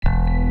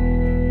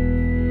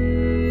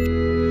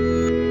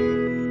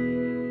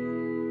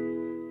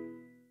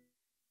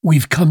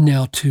We've come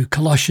now to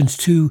Colossians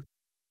 2,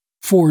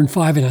 4 and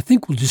 5, and I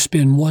think we'll just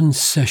spend one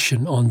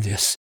session on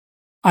this.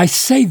 I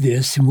say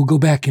this, and we'll go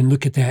back and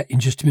look at that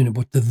in just a minute,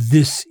 what the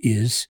this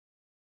is.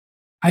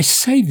 I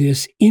say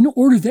this in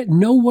order that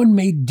no one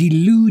may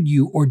delude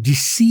you or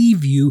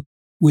deceive you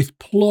with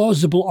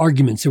plausible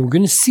arguments. And we're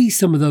going to see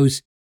some of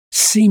those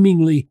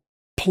seemingly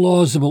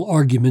plausible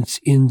arguments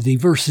in the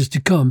verses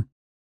to come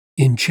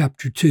in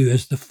chapter 2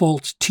 as the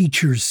false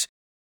teachers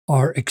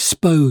are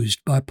exposed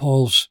by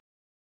Paul's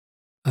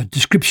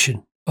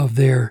description of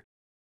their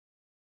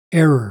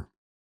error.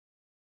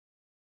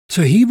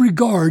 So he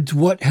regards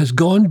what has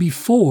gone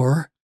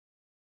before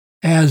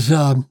as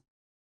an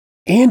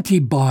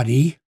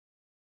antibody,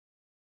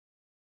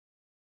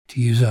 to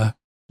use a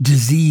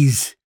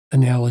disease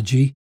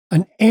analogy,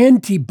 an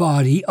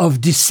antibody of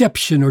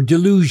deception or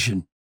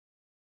delusion.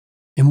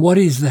 And what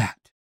is that?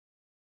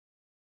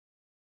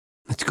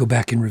 Let's go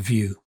back and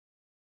review.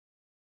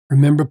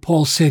 Remember,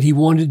 Paul said he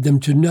wanted them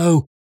to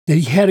know that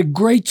he had a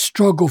great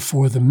struggle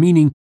for them,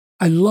 meaning,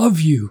 I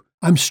love you,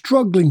 I'm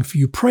struggling for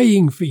you,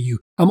 praying for you,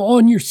 I'm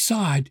on your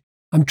side,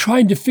 I'm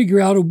trying to figure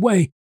out a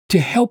way to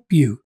help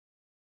you.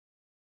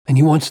 And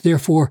he wants,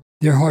 therefore,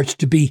 their hearts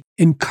to be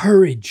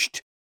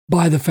encouraged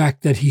by the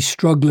fact that he's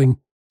struggling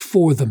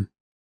for them.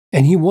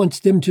 And he wants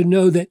them to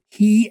know that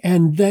he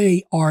and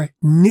they are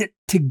knit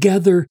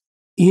together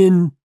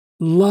in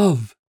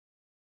love.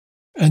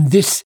 And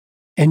this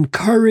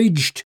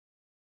encouraged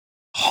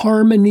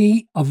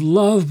harmony of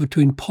love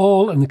between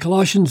Paul and the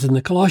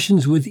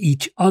Colossians with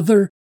each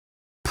other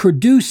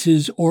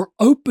produces or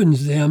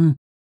opens them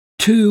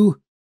to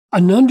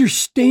an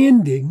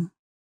understanding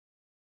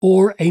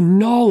or a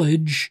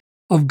knowledge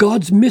of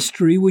God's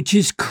mystery, which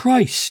is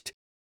Christ.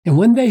 And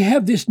when they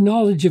have this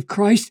knowledge of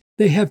Christ,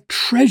 they have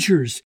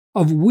treasures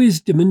of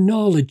wisdom and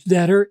knowledge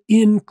that are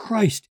in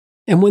Christ.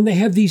 And when they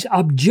have these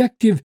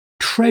objective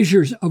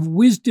treasures of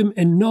wisdom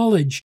and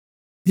knowledge,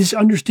 this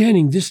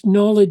understanding, this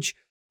knowledge,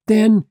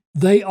 then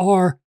they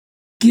are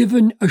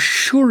given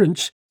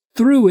assurance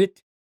through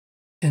it,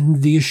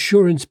 and the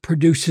assurance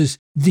produces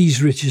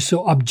these riches.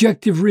 So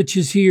objective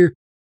riches here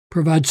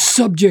provide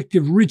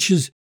subjective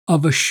riches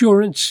of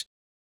assurance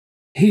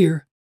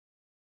here.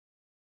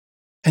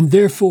 And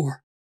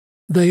therefore,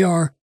 they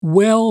are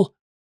well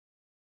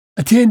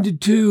attended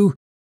to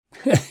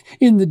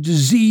in the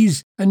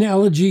disease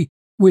analogy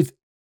with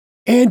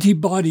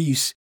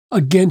antibodies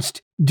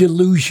against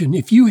delusion.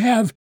 If you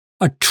have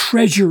a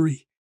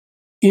treasury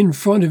in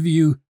front of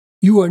you,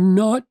 you are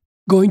not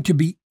going to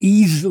be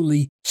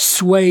easily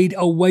swayed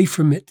away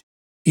from it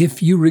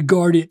if you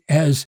regard it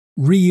as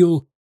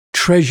real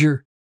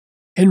treasure.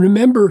 And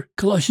remember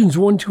Colossians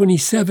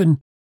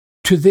 1:27,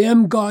 to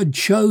them God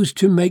chose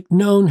to make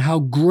known how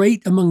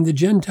great among the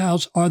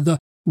Gentiles are the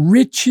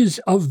riches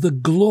of the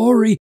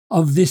glory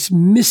of this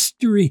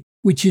mystery,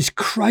 which is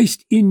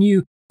Christ in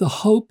you, the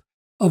hope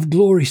of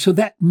glory. So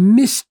that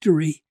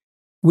mystery,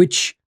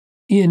 which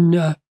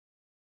in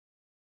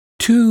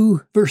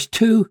 2, verse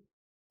 2,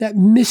 that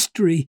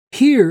mystery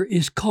here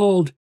is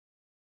called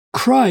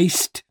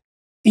Christ,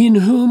 in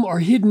whom are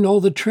hidden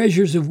all the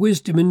treasures of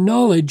wisdom and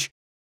knowledge.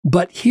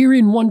 But here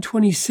in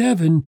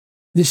 127,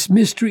 this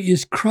mystery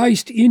is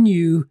Christ in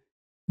you,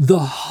 the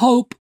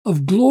hope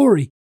of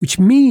glory, which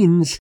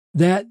means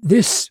that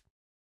this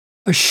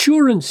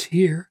assurance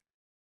here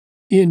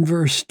in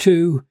verse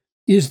 2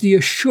 is the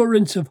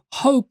assurance of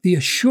hope, the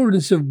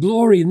assurance of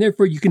glory, and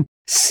therefore you can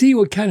see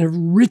what kind of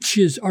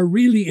riches are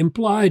really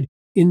implied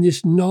in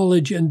this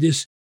knowledge and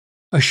this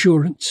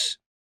assurance.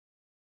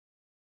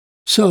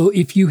 So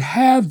if you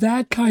have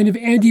that kind of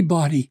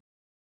antibody,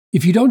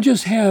 if you don't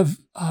just have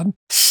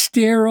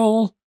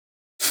sterile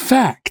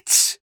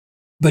facts,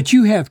 but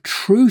you have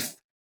truth,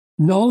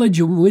 knowledge,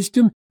 and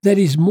wisdom that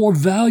is more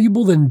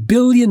valuable than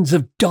billions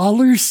of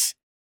dollars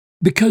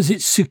because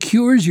it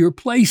secures your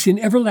place in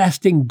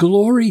everlasting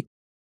glory,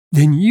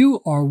 then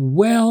you are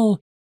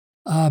well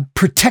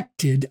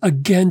protected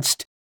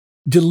against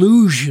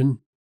delusion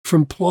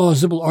from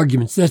plausible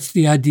arguments. That's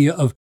the idea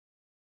of,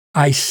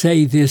 I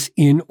say this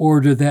in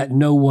order that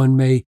no one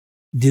may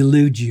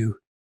delude you.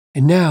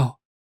 And now,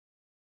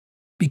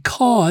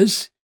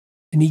 because,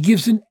 and he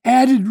gives an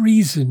added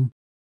reason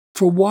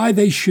for why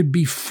they should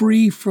be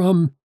free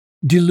from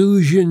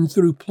delusion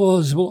through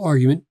plausible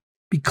argument,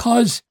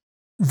 because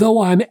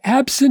though I'm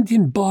absent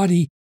in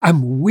body,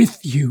 I'm with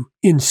you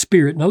in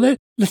spirit. Now let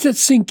that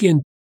sink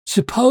in.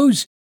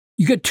 Suppose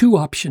you got two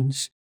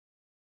options.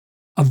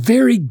 A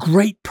very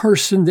great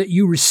person that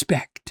you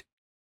respect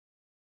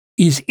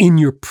is in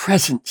your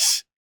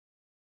presence,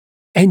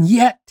 and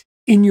yet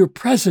in your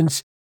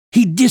presence,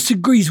 he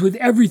disagrees with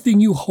everything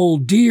you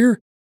hold dear,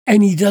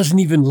 and he doesn't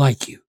even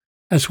like you.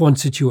 That's one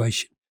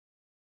situation.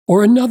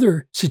 Or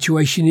another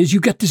situation is you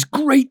got this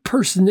great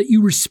person that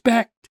you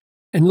respect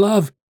and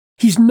love.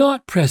 He's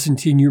not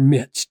present in your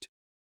midst,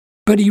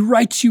 but he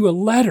writes you a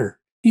letter.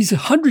 He's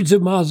hundreds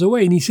of miles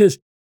away, and he says,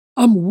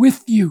 I'm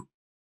with you.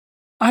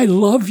 I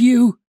love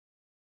you.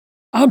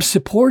 I'm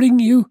supporting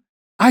you.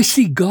 I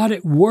see God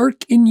at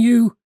work in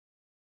you.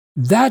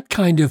 That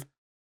kind of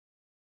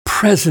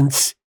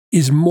presence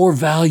is more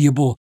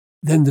valuable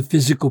than the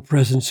physical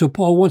presence. So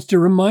Paul wants to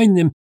remind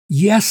them,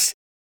 yes,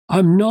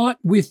 I'm not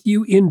with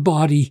you in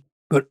body,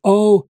 but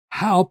oh,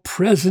 how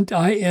present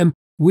I am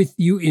with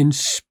you in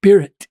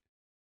spirit.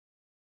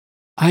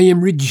 I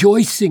am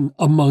rejoicing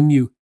among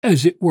you,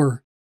 as it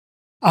were.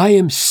 I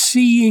am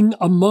seeing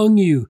among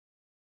you.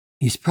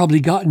 He's probably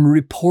gotten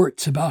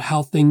reports about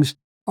how things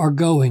are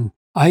going.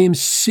 I am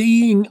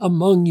seeing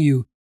among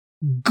you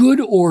good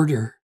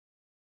order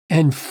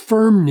and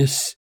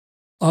firmness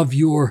of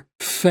your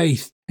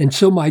faith. And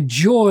so my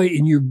joy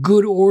in your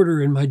good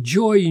order and my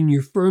joy in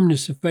your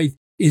firmness of faith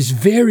is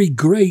very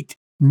great.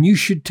 And you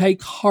should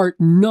take heart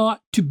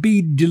not to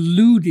be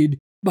deluded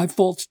by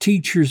false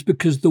teachers,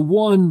 because the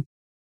one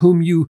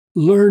whom you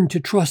learn to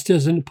trust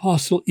as an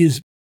apostle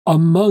is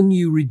among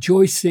you,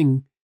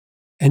 rejoicing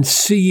and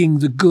seeing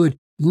the good.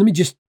 Let me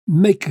just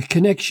make a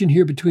connection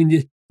here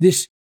between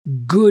this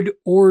good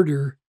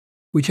order,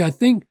 which I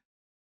think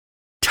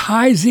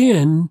ties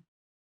in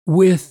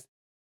with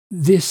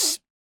this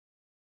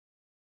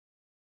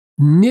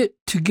knit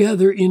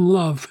together in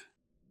love.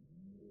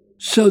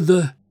 So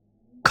the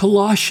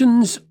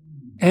Colossians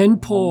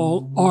and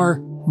Paul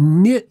are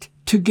knit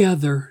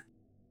together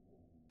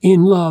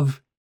in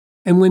love.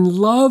 And when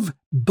love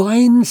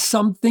binds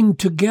something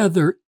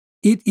together,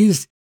 it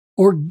is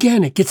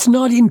organic. It's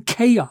not in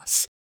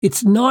chaos.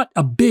 It's not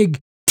a big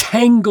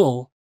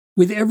tangle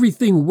with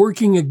everything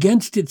working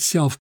against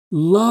itself.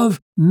 Love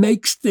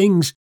makes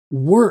things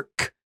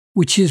work,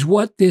 which is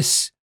what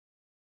this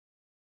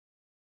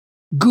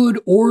good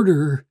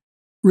order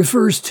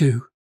refers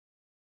to.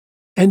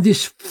 And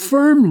this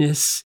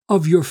firmness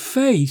of your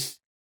faith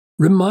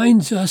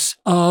reminds us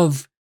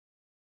of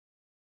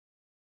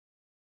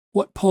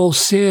what Paul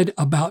said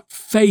about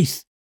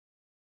faith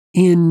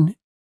in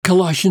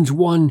Colossians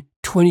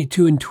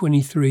 1:22 and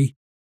 23.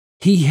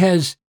 He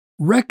has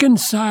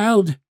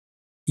reconciled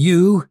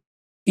you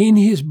in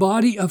his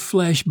body of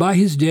flesh by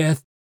his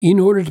death, in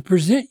order to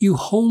present you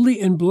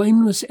holy and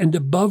blameless and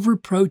above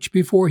reproach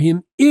before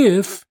him,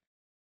 if,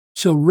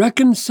 so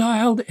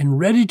reconciled and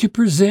ready to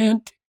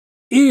present,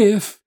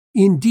 if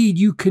indeed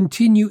you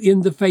continue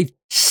in the faith,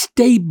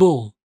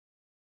 stable,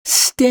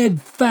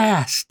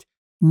 steadfast,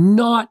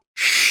 not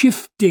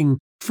shifting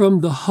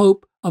from the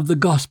hope of the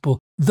gospel.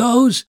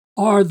 Those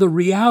are the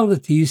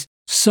realities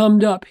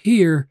summed up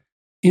here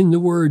in the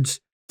words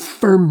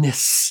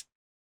firmness.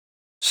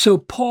 So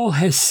Paul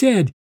has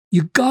said,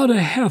 you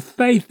gotta have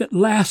faith that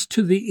lasts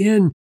to the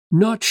end,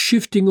 not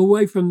shifting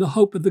away from the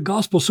hope of the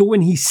gospel. So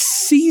when he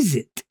sees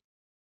it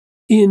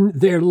in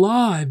their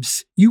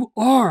lives, you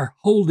are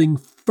holding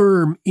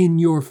firm in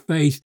your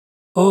faith.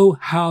 Oh,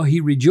 how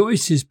he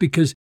rejoices,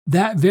 because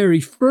that very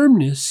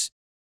firmness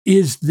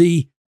is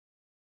the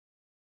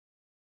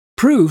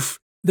proof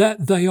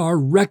that they are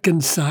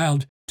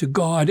reconciled to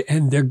God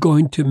and they're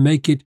going to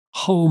make it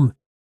home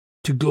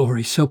to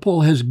glory. So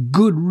Paul has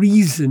good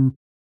reason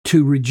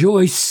to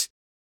rejoice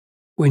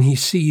when he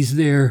sees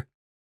their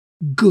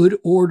good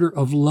order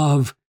of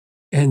love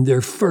and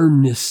their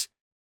firmness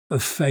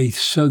of faith,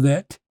 so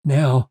that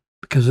now,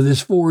 because of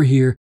this 4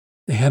 here,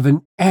 they have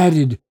an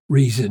added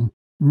reason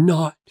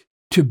not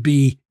to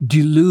be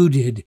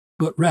deluded,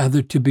 but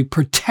rather to be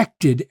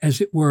protected,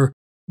 as it were,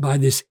 by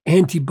this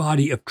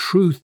antibody of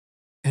truth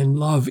and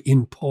love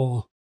in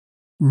Paul,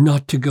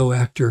 not to go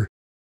after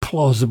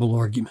plausible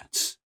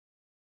arguments.